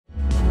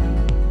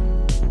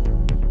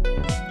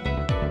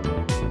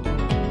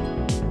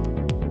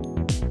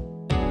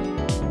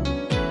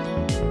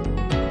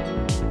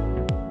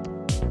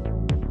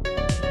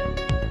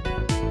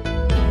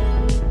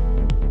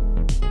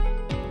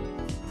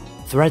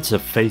Threads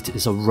of Fate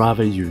is a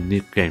rather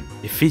unique game.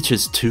 It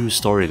features two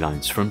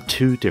storylines from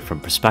two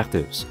different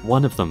perspectives.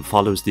 One of them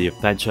follows the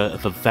adventure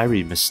of a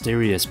very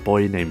mysterious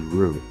boy named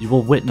Rue. You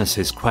will witness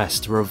his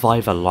quest to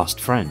revive a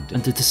lost friend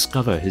and to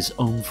discover his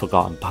own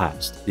forgotten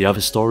past. The other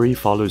story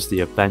follows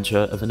the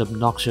adventure of an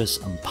obnoxious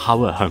and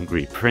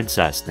power-hungry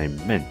princess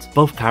named Mint.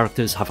 Both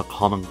characters have a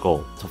common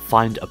goal: to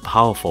find a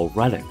powerful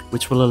relic,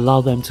 which will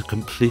allow them to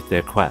complete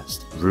their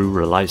quest. Rue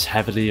relies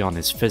heavily on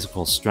his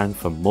physical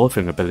strength and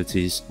morphing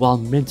abilities, while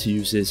Mint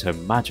uses her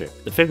magic.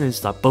 The thing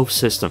is that both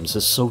systems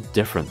are so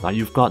different that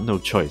you've got no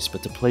choice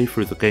but to play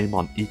through the game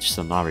on each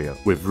scenario.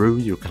 With Rue,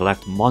 you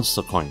collect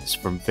monster coins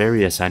from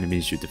various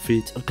enemies you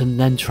defeat and can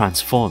then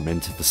transform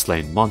into the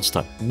slain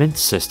monster. Mint's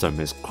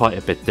system is quite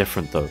a bit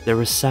different though. There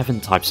are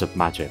 7 types of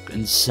magic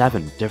and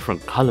 7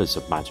 different colors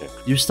of magic.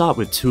 You start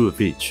with 2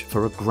 of each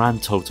for a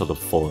grand total of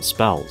 4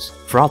 spells.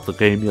 Throughout the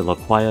game, you'll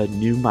acquire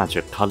new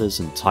magic colors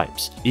and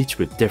types, each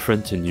with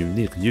different and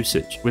unique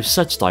usage. With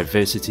such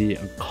diversity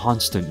and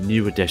constant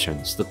new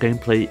additions, the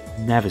gameplay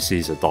never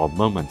sees a dull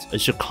moment,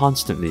 as you're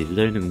constantly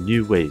learning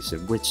new ways in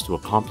which to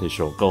accomplish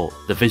your goal.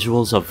 The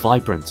visuals are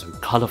vibrant and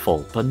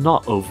colourful, but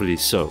not overly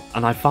so,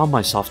 and I found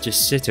myself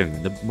just sitting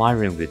and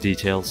admiring the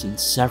details in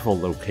several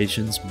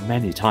locations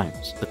many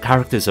times. The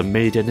characters are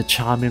made in a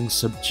charming,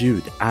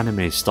 subdued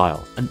anime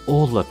style, and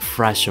all look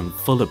fresh and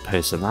full of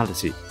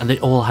personality, and they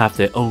all have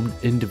their own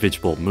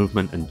individual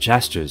movement and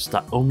gestures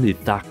that only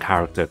that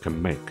character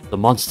can make. The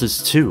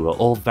monsters too are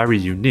all very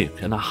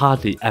unique and are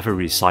hardly ever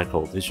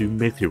recycled as you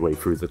make your way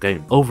through the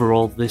game.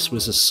 Overall, this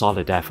was a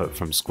solid effort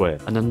from Square,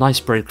 and a nice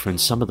break from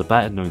some of the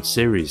better known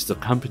series the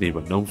company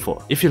were known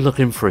for. If you're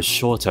looking for a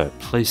shorter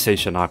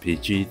PlayStation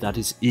RPG that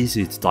is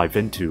easy to dive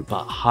into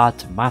but hard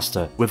to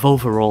master, with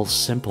overall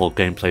simple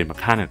gameplay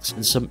mechanics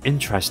and some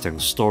interesting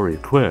story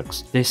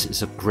quirks, this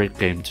is a great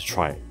game to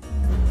try.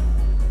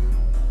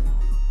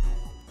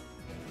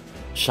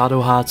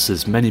 Shadow Hearts,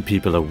 as many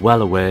people are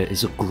well aware,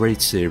 is a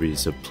great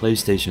series of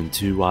PlayStation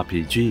 2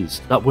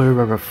 RPGs that were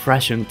a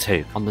refreshing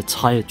take on the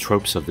tired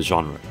tropes of the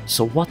genre.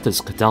 So what does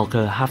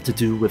Koudelka have to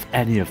do with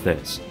any of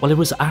this? Well, it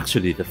was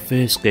actually the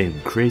first game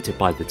created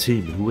by the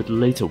team who would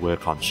later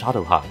work on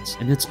Shadow Hearts,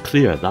 and it's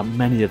clear that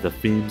many of the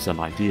themes and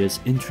ideas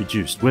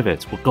introduced with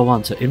it would go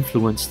on to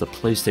influence the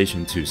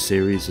PlayStation 2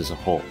 series as a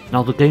whole.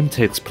 Now, the game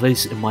takes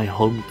place in my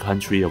home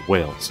country of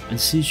Wales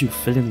and sees you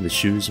filling the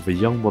shoes of a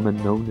young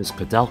woman known as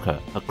Koudelka,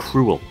 a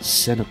cruel,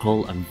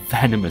 cynical and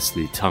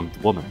venomously tongued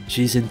woman.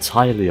 She's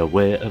entirely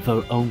aware of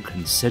her own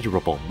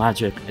considerable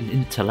magic and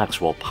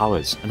intellectual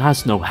powers, and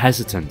has no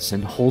hesitance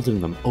in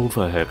holding them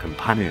over her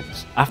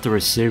companions. After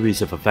a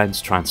series of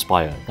events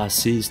transpire that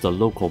sees the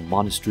local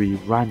monastery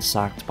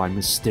ransacked by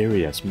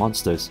mysterious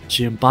monsters,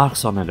 she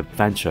embarks on an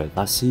adventure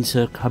that sees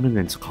her coming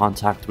into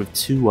contact with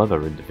 2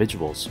 other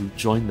individuals who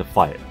join the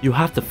fight. You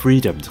have the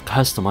freedom to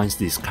customize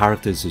these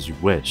characters as you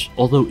wish,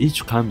 although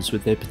each comes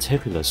with their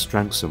particular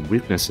strengths and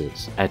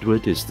weaknesses.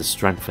 Edward is the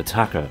strength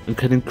attacker and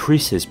can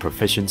increase his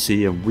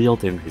proficiency in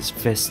wielding his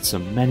fists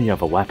and many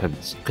other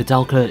weapons.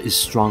 Koudelka is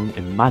strong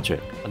in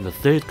magic, and the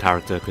third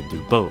character can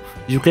do both.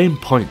 You gain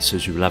points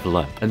as you level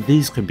up, and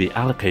these can be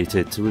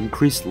allocated to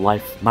increase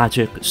life,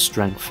 magic,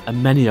 strength,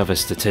 and many other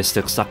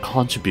statistics that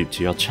contribute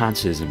to your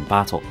chances in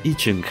battle.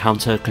 Each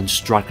encounter can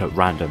strike at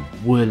random,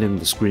 whirling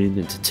the screen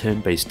into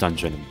turn-based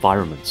dungeon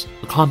environments.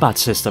 The combat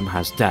system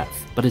has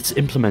depth, but its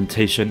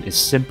implementation is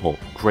simple,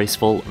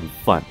 graceful, and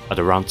fun. At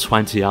around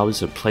 20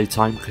 hours of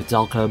playtime,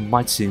 Koudelka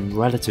might seem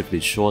relatively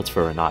short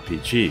for an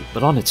RPG,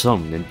 but on its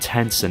own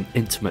intense and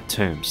intimate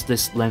terms,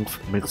 this length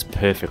makes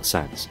perfect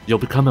sense. You'll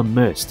become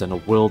immersed in a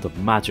world of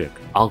magic,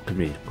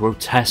 alchemy,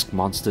 grotesque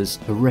monsters,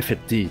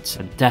 horrific deeds,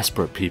 and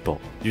desperate people.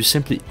 You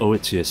simply owe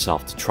it to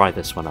yourself to try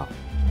this one out.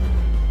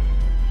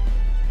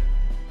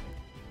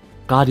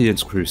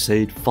 Guardian's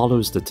Crusade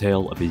follows the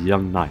tale of a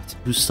young knight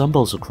who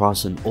stumbles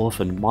across an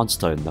orphan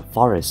monster in the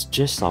forest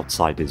just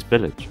outside his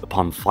village.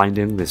 Upon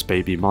finding this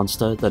baby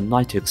monster, the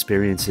knight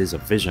experiences a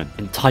vision,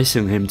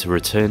 enticing him to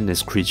return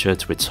this creature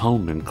to its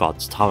home in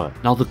God's Tower.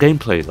 Now, the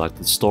gameplay, like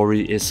the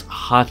story, is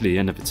hardly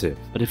innovative,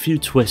 but a few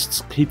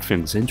twists keep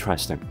things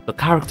interesting. The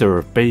character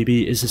of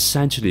Baby is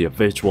essentially a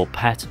virtual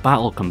pet,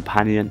 battle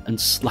companion, and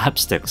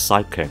slapstick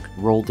sidekick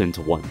rolled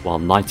into one. While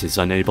Knight is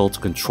unable to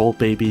control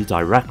Baby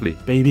directly,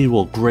 Baby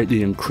will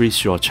greatly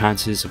increase your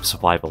chances of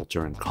survival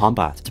during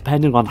combat,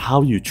 depending on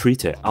how you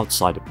treat it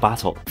outside of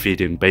battle.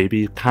 Feeding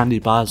Baby candy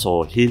bars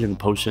or healing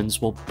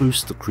potions will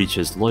boost the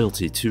creature's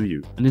loyalty to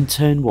you, and in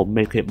turn will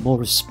make it more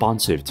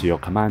responsive to your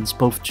commands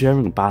both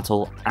during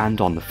battle and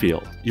on the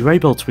field. You're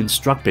able to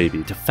instruct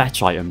Baby to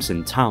fetch items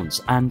in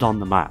towns and on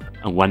the map,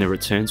 and when it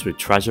returns with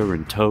treasure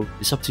in tow,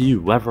 it's up to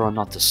you whether or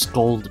not to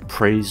scold,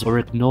 praise, or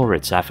ignore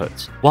its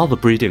efforts. While the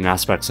breeding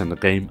aspects in the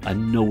game are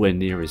nowhere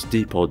near as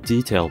deep or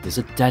detailed as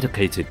a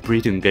dedicated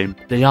breeding game game,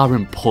 they are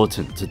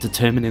important to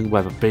determining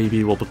whether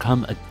Baby will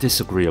become a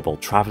disagreeable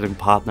traveling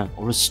partner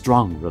or a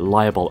strong,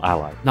 reliable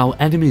ally. Now,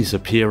 enemies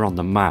appear on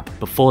the map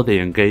before they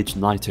engage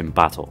Knight in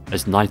battle.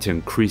 As Knight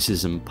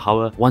increases in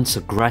power, once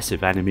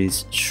aggressive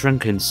enemies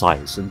shrink in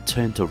size and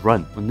turn to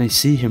run when they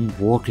see him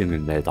walking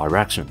in their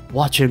direction.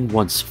 Watching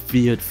once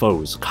feared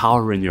foes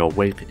cower in your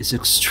wake is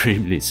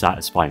extremely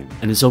satisfying,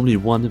 and is only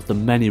one of the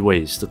many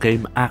ways the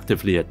game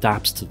actively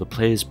adapts to the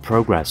player's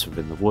progress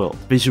within the world.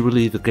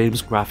 Visually, the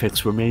game's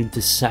graphics remain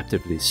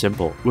deceptively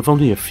simple, with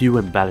only a few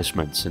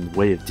embellishments in the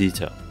way of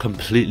detail,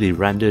 completely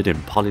rendered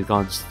in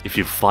polygons. If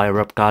you fire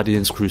up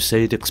Guardian's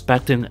Crusade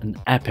expecting an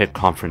epic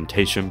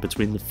confrontation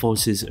between the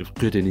forces of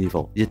good and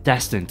evil, you're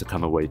destined to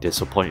come away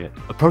disappointed.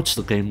 Approach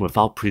the game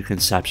without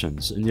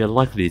preconceptions and you're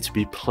likely to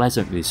be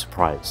pleasantly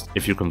surprised.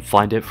 If you can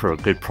find it for a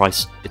good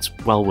price, it's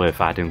well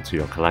worth adding to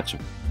your collection.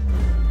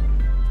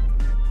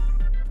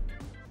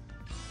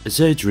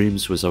 Azure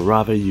Dreams was a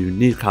rather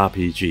unique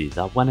RPG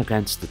that went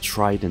against the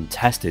tried and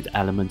tested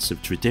elements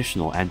of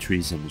traditional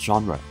entries in the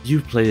genre.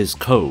 You play as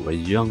Ko, a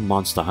young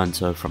monster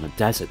hunter from a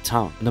desert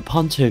town, and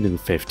upon turning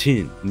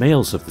 15,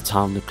 males of the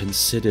town are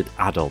considered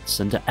adults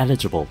and are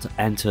eligible to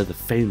enter the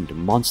famed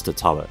Monster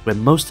Tower, where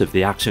most of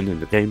the action in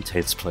the game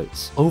takes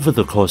place. Over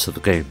the course of the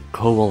game,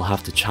 Ko will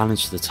have to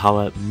challenge the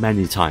tower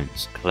many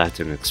times,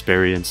 collecting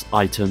experience,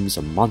 items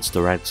and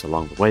monster eggs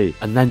along the way,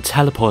 and then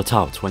teleport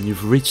out when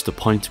you've reached a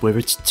point where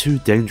it's too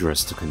dangerous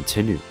to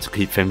continue. To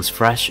keep things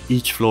fresh,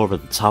 each floor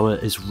of the tower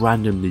is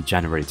randomly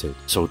generated,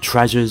 so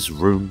treasures,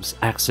 rooms,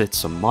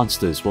 exits and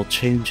monsters will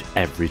change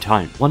every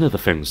time. One of the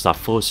things that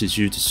forces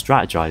you to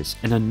strategize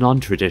in a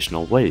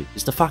non-traditional way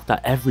is the fact that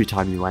every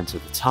time you enter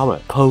the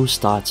tower, Ko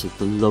starts at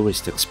the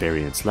lowest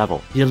experience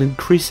level. He'll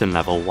increase in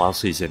level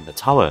whilst he's in the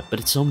tower, but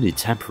it's only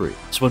temporary,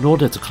 so in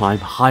order to climb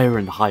higher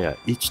and higher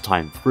each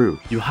time through,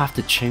 you have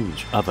to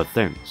change other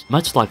things.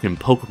 Much like in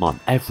Pokemon,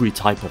 every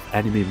type of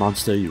enemy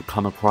monster you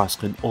come across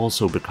can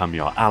also become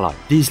your ally.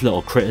 These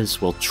little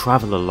critters will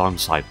travel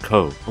alongside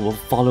Ko and will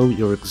follow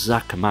your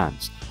exact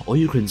commands, or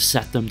you can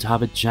set them to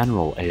have a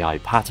general AI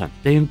pattern.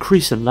 They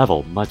increase in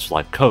level much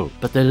like Ko,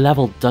 but their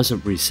level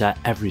doesn't reset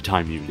every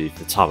time you leave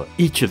the tower.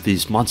 Each of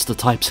these monster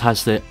types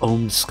has their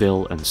own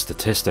skill and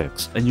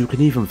statistics, and you can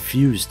even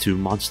fuse two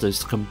monsters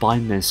to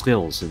combine their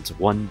skills into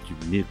one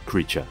unique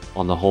creature.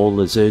 On the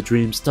whole, Azure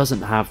Dreams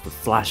doesn't have the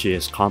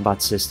flashiest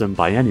combat system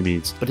by any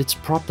means, but it's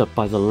propped up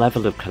by the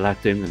level of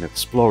collecting and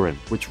exploring,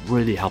 which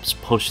really helps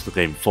push the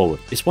game forward.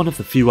 It's one of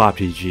the few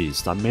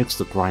RPGs that makes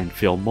the grind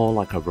feel more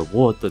like a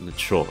reward than a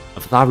chore,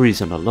 and for that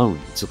reason alone,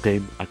 it's a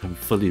game I can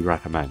fully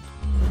recommend.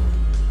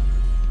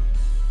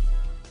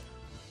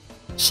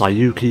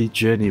 Sayuki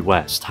Journey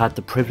West had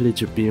the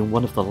privilege of being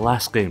one of the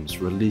last games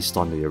released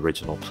on the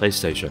original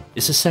PlayStation.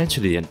 It's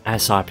essentially an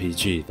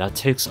SRPG that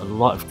takes a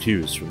lot of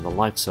cues from the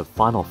likes of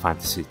Final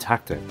Fantasy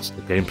Tactics.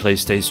 The gameplay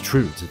stays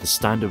true to the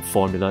standard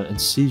formula and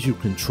sees you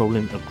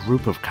controlling a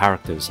group of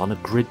characters on a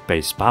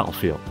grid-based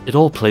battlefield. It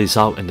all plays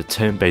out in a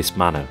turn-based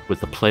manner,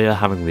 with the player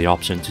having the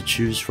option to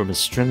choose from a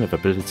string of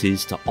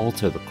abilities to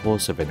alter the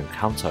course of an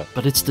encounter.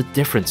 But it's the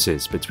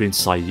differences between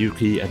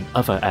Sayuki and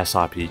other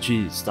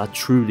SRPGs that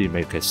truly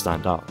make it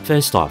stand out.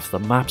 First off, the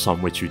maps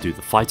on which you do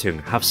the fighting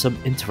have some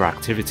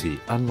interactivity,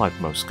 unlike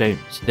most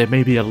games. There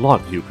may be a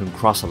log you can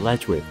cross a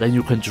ledge with, then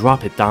you can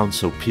drop it down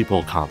so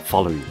people can't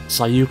follow you.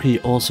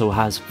 Sayuki also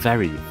has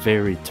very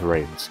varied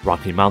terrains.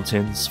 Rocky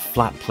mountains,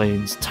 flat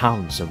plains,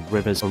 towns and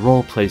rivers are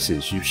all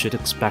places you should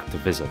expect to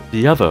visit.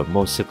 The other,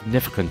 more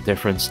significant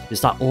difference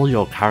is that all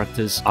your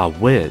characters are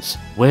wares.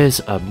 Wares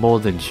are more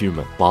than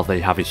human. While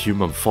they have a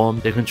human form,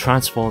 they can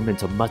transform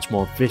into much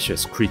more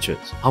vicious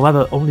creatures.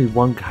 However, only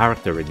one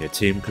character in your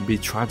team can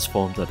be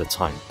transformed at a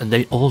time, and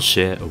they all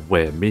share a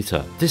wear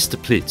meter. This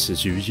depletes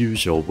as you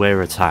use your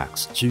wear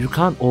attacks, so you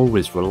can't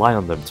always rely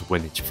on them to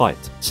win each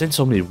fight. Since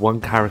only one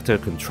character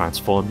can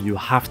transform, you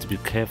have to be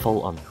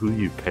careful on who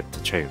you pick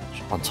to change.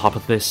 On top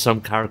of this,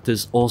 some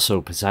characters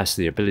also possess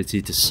the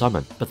ability to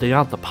summon, but they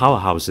aren't the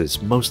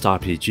powerhouses most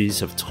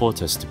RPGs have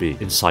taught us to be.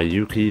 In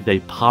Sayuki, they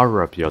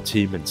power up your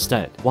team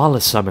instead. While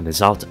a summon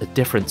is out, a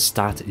different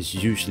stat is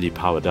usually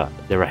powered up.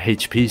 There are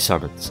HP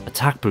summons,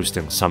 attack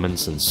boosting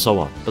summons and so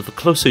on, but the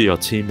closer your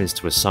team is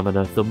to a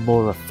summoner, the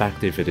more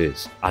effective it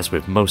is. As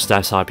with most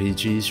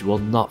SRPGs, you will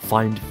not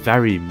find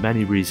very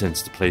many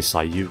reasons to play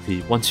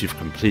Sayuki once you've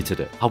completed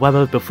it.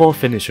 However, before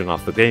finishing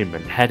off the game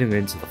and heading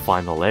into the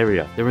final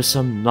area, there are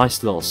some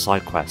nice little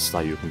side quests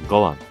that you can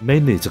go on,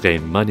 mainly to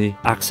gain money,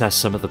 access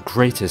some of the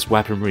greatest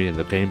weaponry in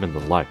the game and the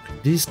like.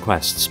 These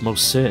quests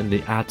most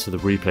certainly add to the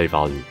replay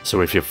value,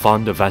 so if you're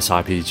fond of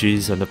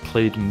SRPGs and have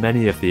played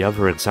many of the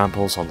other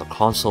examples on the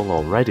console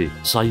already,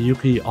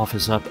 Sayuki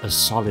offers up a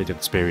solid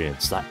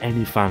experience that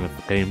any fan of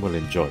the game will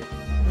enjoy.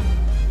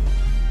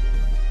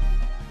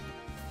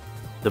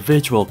 The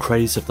virtual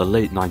craze of the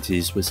late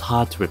 90s was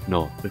hard to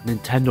ignore, with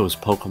Nintendo's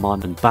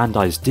Pokemon and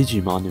Bandai's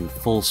Digimon in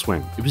full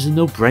swing. It was a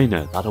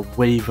no-brainer that a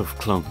wave of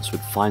clones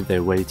would find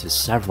their way to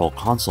several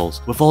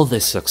consoles. With all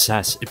this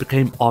success, it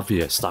became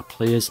obvious that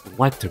players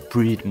like to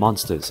breed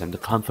monsters in the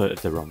comfort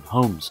of their own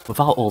homes,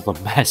 without all the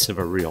mess of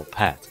a real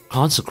pet.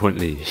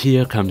 Consequently,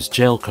 here comes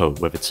Jailco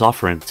with its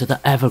offering to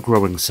the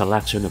ever-growing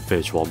selection of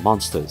virtual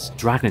monsters,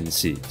 Dragon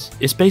Seeds.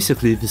 It's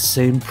basically the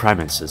same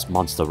premise as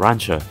Monster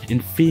Rancher, in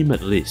theme at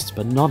least,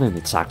 but not in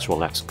its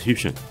actual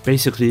execution.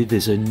 Basically,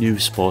 there's a new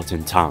sport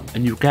in town,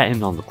 and you get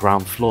in on the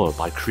ground floor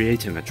by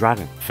creating a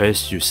dragon.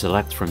 First, you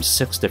select from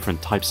 6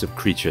 different types of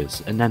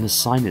creatures, and then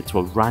assign it to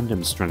a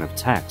random string of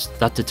text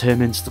that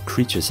determines the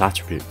creature's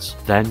attributes.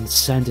 Then,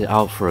 send it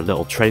out for a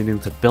little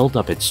training to build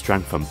up its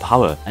strength and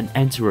power, and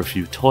enter a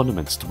few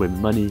tournaments to win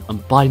money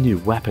and buy new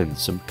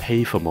weapons and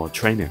pay for more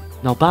training.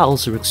 Now,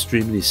 battles are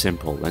extremely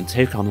simple and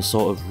take on a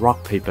sort of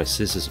rock paper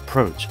scissors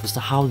approach as to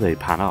how they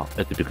pan out.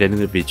 At the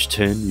beginning of each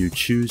turn, you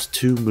choose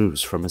 2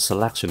 moves from a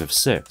selection of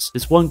 6.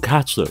 There's one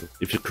catch though: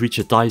 if your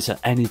creature dies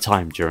at any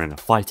time during a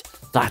fight,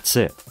 that's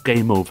it,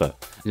 game over,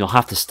 and you'll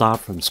have to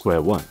start from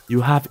square one. You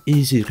have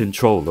easy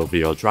control over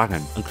your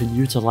dragon and can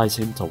utilize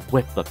him to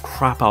whip the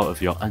crap out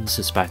of your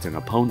unsuspecting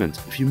opponent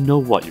if you know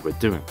what you were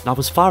doing. Now,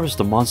 as far as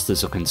the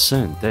monsters are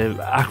concerned,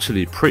 they're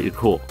actually pretty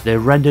cool. They're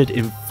rendered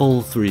in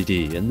full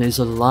 3D and there's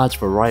a large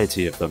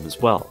variety of them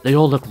as well. They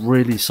all look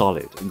really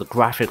solid and the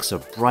graphics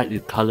are brightly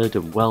coloured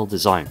and well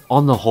designed.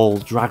 On the whole,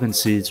 Dragon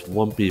Seeds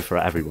won't be for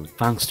everyone,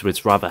 thanks to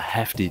its rather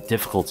hefty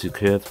difficulty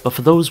curve, but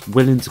for those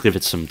willing to give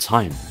it some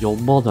time, you'll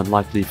more than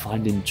likely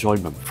find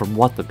enjoyment from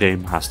what the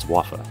game has to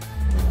offer.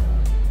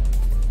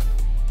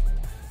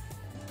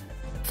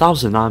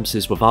 Thousand Arms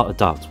is without a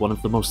doubt one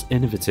of the most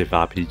innovative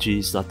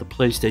RPGs that the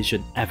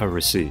PlayStation ever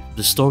received.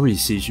 The story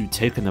sees you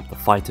taking up the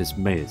fight as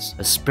Maze,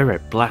 a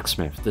spirit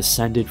blacksmith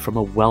descended from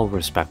a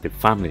well-respected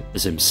family,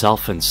 as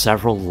himself and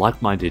several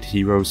like-minded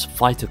heroes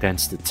fight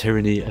against the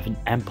tyranny of an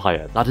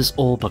empire that has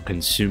all but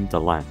consumed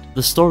the land.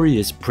 The story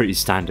is pretty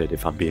standard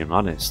if I'm being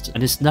honest,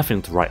 and it's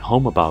nothing to write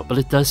home about, but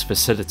it does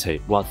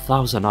facilitate what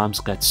Thousand Arms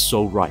gets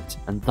so right,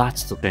 and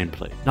that's the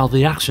gameplay. Now,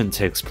 the action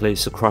takes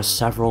place across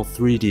several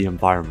 3D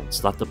environments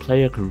that the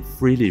player can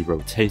freely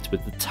rotate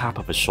with the tap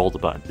of a shoulder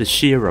button. The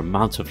sheer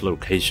amount of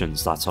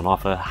locations that's on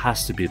offer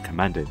has to be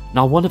commended.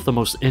 Now, one of the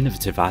most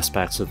innovative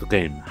aspects of the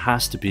game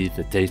has to be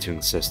the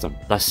dating system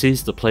that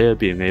sees the player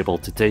being able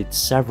to date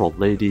several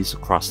ladies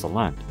across the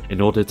land.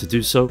 In order to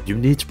do so, you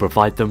need to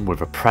provide them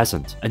with a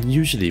present and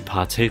usually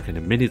partake in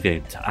a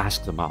minigame to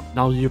ask them out.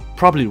 Now, you're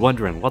probably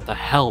wondering what the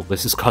hell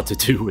this has got to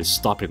do with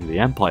stopping the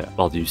Empire.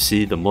 Well, you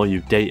see, the more you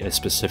date a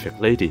specific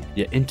lady,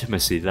 your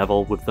intimacy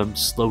level with them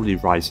slowly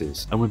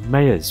rises, and with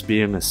Mayers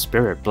being a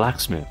spirit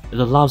blacksmith, it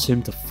allows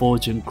him to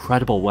forge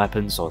incredible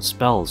weapons or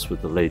spells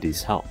with the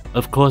lady's help.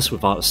 Of course,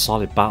 without a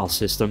solid battle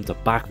system to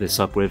back this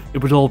up with,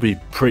 it would all be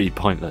pretty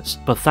pointless,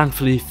 but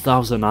thankfully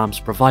Thousand Arms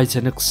provides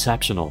an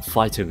exceptional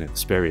fighting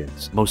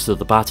experience. Most of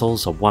the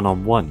battles are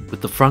one-on-one,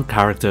 with the front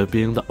character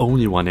being the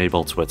only one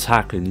able to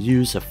attack and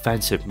use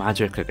offensive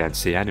magic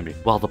against the enemy,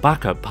 while the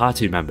backup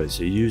party members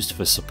are used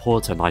for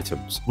support and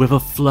items, with a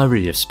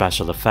flurry of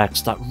special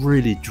effects that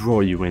really draw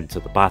you into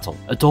the battle.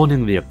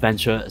 Adorning the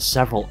adventure are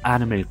several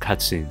anime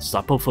cutscenes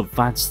that both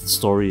advance the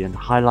story and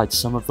highlight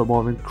some of the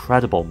more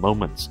incredible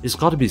moments. It's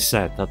got to be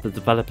said that the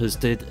developers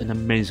did an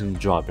amazing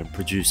job in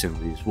producing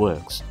these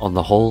works. On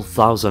the whole,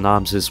 Thousand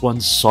Arms is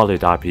one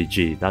solid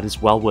RPG that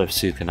is well worth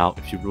seeking out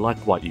if you like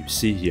what you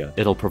see here.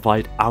 It'll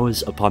provide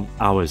hours upon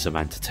hours of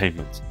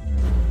entertainment.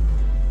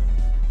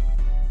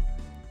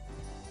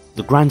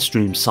 The Grand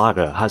Stream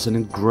Saga has an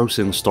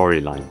engrossing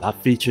storyline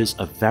that features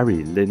a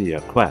very linear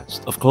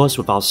quest. Of course,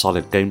 without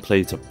solid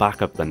gameplay to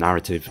back up the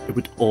narrative, it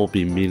would all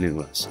be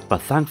meaningless.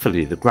 But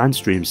thankfully, the Grand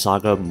Stream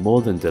Saga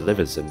more than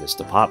delivers in this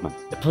department.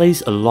 It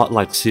plays a lot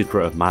like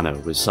Secret of Mana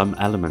with some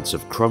elements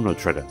of Chrono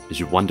Trigger. As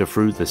you wander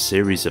through the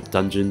series of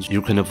dungeons,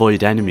 you can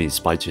avoid enemies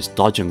by just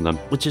dodging them,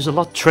 which is a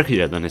lot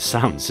trickier than it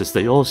sounds as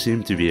they all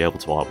seem to be able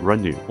to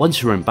outrun you.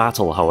 Once you're in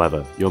battle,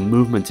 however, your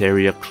movement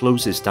area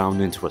closes down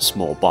into a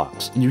small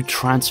box, and you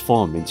transform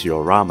into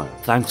your armor,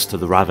 thanks to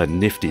the rather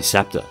nifty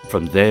scepter.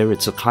 From there,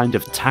 it's a kind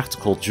of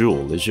tactical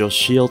duel as your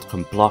shield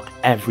can block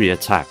every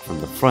attack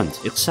from the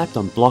front, except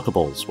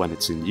unblockables when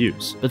it's in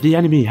use. But the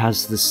enemy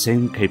has the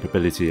same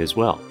capability as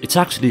well. It's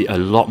actually a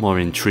lot more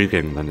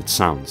intriguing than it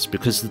sounds,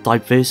 because the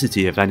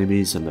diversity of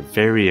enemies and the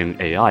varying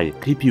AI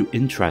keep you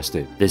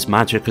interested. There's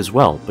magic as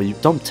well, but you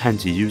don't tend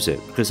to use it,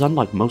 because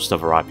unlike most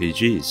other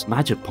RPGs,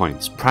 magic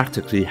points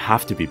practically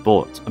have to be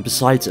bought, and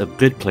besides, a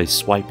good place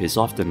swipe is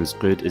often as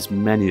good as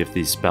many of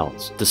these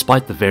spells.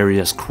 Despite the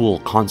various cool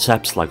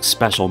concepts like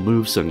special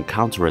moves and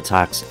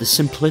counterattacks, the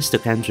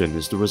simplistic engine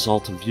is the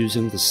result of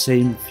using the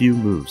same few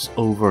moves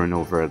over and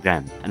over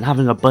again, and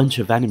having a bunch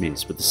of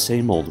enemies with the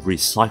same old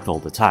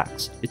recycled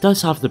attacks. It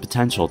does have the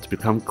potential to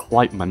become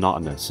quite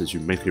monotonous as you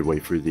make your way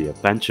through the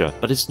adventure,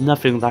 but it's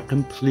nothing that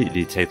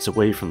completely takes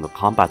away from the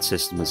combat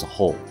system as a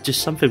whole,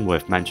 just something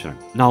worth mentioning.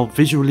 Now,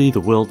 visually the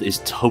world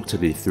is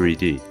totally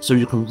 3D, so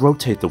you can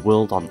rotate the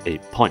world on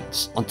 8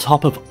 points. On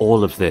top of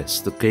all of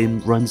this, the game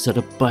runs at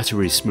a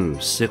buttery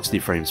smooth 60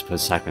 frames per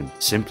second,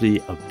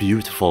 simply a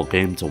beautiful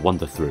game to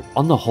wander through.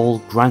 On the whole,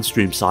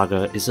 Grandstream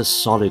Saga is a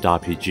solid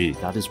RPG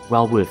that is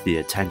well worth the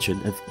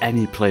attention of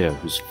any player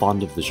who's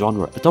fond of the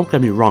genre. But don't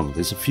get me wrong,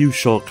 there's a few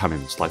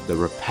shortcomings like the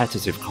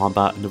repetitive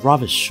combat and the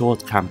rather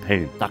short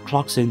campaign that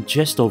clocks in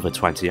just over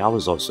 20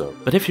 hours or so.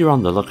 But if you're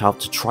on the lookout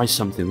to try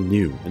something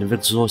new and have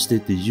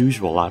exhausted the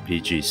usual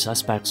RPG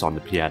suspects on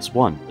the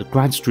PS1, the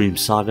Grandstream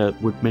Saga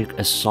would make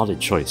a solid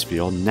choice for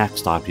your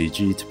next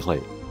RPG to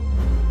play.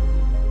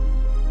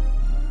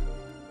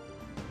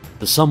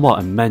 The somewhat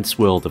immense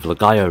world of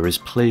Legaia is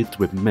plagued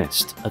with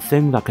mist, a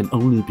thing that can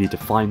only be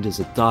defined as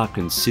a dark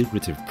and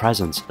secretive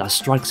presence that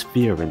strikes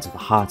fear into the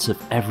hearts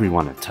of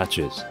everyone it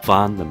touches.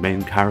 Van, the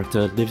main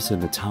character, lives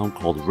in a town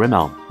called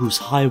Rimelm, whose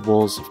high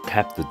walls have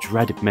kept the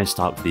dreaded mist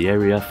out of the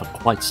area for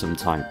quite some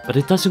time. But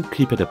it doesn't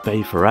keep it at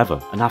bay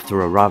forever, and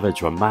after a rather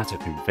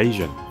dramatic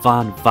invasion,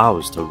 Van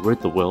vows to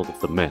rid the world of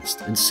the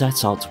mist and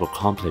sets out to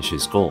accomplish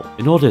his goal.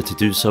 In order to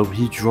do so,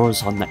 he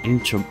draws on the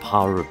ancient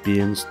power of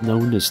beings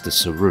known as the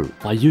Saru,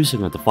 by using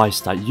a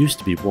device that used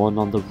to be worn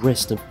on the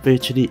wrist of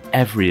virtually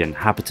every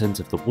inhabitant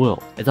of the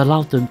world. It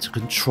allowed them to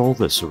control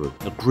the Saru,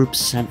 a group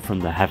sent from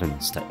the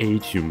heavens to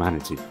aid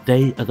humanity.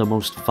 They are the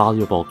most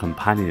valuable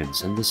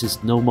companions, and this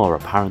is no more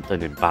apparent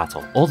than in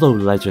battle. Although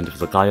Legend of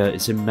Legaia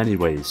is in many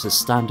ways a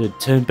standard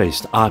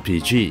turn-based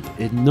RPG,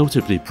 it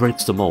notably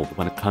breaks the mold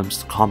when it comes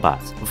to combat.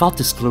 Without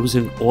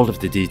disclosing all of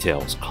the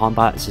details,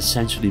 combat is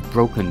essentially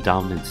broken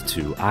down into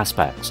two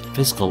aspects: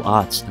 physical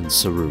arts and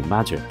Saru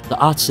magic. The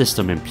art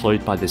system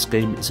employed by this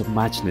game is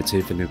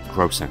imaginative and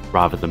engrossing.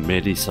 Rather than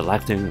merely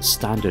selecting a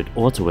standard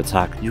auto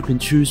attack, you can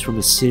choose from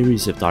a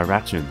series of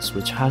directions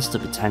which has the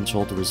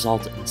potential to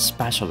result in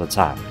special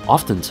attack,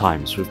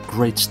 oftentimes with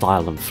great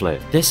style and flair.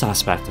 This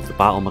aspect of the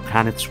battle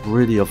mechanics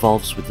really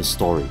evolves with the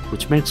story,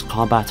 which makes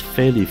combat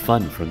fairly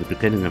fun from the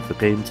beginning of the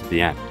game to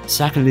the end.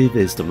 Secondly,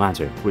 there's the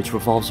magic, which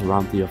revolves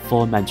around the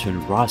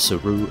aforementioned Ra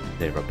Saru and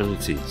their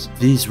abilities.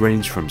 These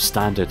range from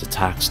standard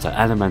attacks to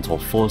elemental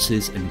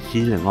forces and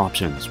healing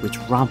options, which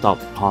round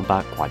out the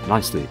combat quite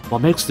nicely.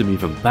 What makes them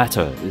even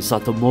better is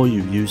that the more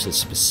you use a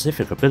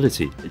specific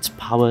ability, its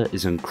power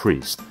is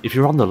increased. If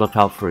you're on the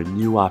lookout for a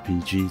new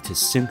RPG to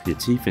sink your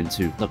teeth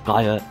into,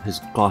 Legaia has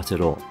got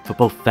it all, for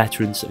both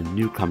veterans and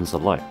newcomers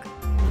alike.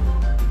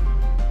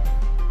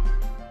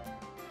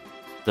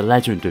 The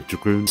Legend of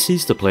Dragoon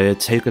sees the player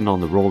taking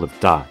on the role of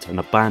Dart and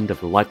a band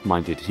of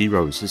like-minded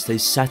heroes as they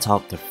set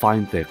out to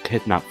find their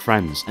kidnapped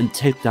friends and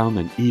take down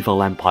an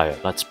evil empire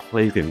that's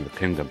plaguing the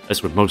kingdom.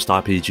 As with most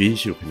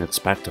RPGs, you can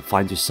expect to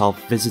find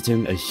yourself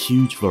visiting a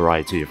huge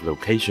variety of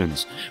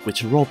locations,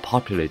 which are all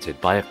populated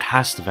by a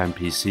cast of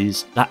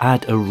NPCs that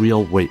add a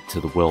real weight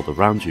to the world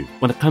around you.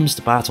 When it comes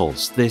to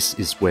battles, this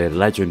is where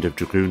Legend of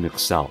Dragoon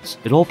excels.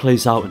 It all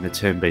plays out in a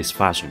turn-based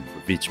fashion,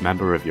 with each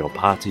member of your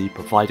party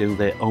providing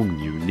their own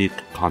unique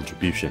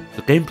contribution.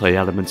 The gameplay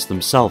elements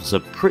themselves are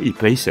pretty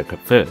basic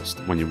at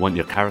first. When you want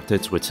your character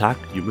to attack,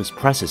 you must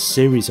press a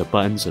series of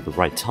buttons at the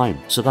right time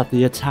so that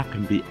the attack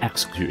can be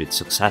executed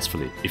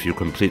successfully. If you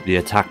complete the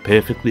attack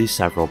perfectly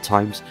several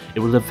times, it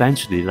will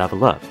eventually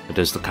level up, and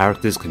as the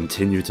characters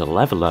continue to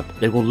level up,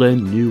 they will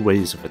learn new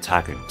ways of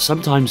attacking.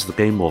 Sometimes the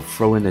game will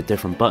throw in a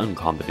different button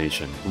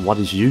combination from what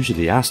is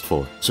usually asked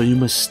for, so you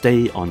must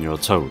stay on your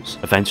toes.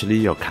 Eventually,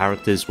 your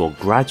characters will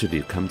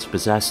gradually come to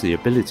possess the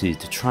ability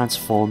to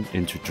transform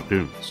into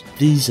dragoons.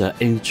 These are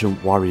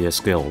ancient warrior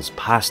skills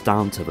passed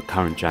down to the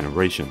current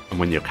generation, and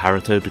when your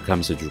character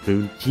becomes a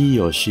dragoon, he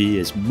or she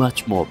is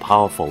much more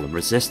powerful and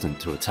resistant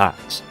to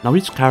attacks. Now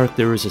each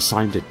character is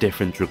assigned a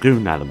different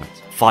dragoon element.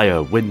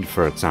 Fire, wind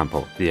for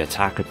example. The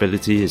attack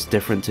ability is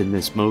different in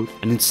this mode,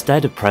 and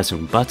instead of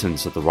pressing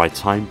buttons at the right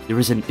time, there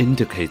is an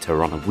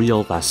indicator on a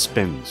wheel that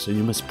spins, so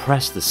you must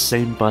press the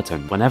same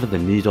button whenever the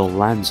needle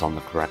lands on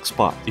the correct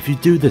spot. If you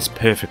do this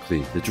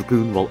perfectly, the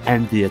dragoon will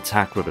end the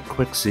attack with a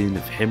quick scene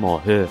of him or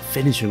her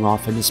finishing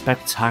off in a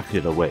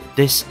spectacular way.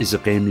 This is a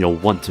game you'll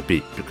want to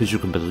beat because you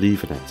can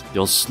believe in it.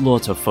 You'll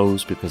slaughter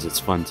foes because it's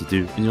fun to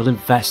do, and you'll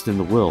invest in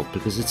the world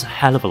because it's a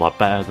hell of a lot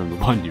better than the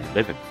one you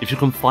live in. If you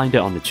can find it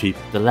on the cheap,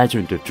 the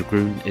Legend of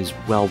Dragoon is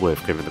well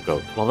worth giving a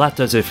go. Well, that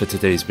does it for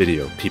today's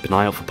video. Keep an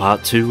eye out for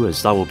part 2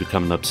 as that will be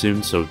coming up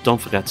soon, so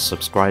don't forget to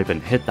subscribe and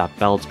hit that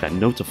bell to get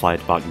notified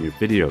about new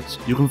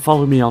videos. You can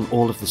follow me on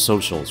all of the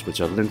socials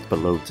which are linked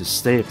below to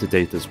stay up to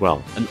date as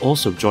well, and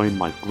also join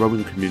my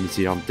growing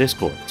community on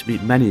Discord to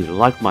meet many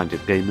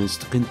like-minded gamers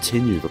to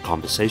continue the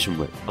conversation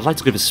with. I'd like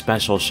to give a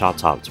special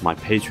shout out to my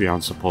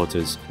Patreon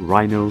supporters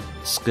Rhino,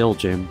 Skill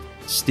Jim,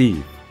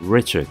 Steve,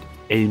 Richard,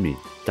 Amy,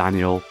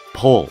 Daniel,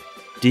 Paul,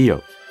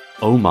 Dio,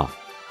 Omar,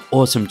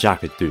 Awesome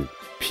Jacket Dude,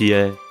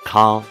 Pierre,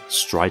 Carl,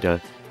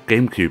 Strider,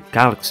 GameCube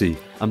Galaxy,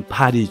 and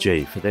Paddy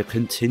J for their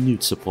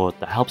continued support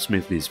that helps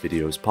make these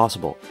videos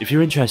possible. If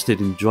you're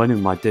interested in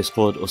joining my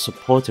Discord or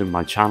supporting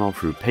my channel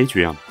through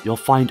Patreon, you'll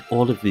find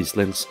all of these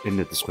links in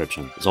the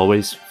description. As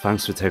always,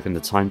 thanks for taking the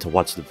time to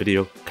watch the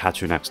video.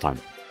 Catch you next time.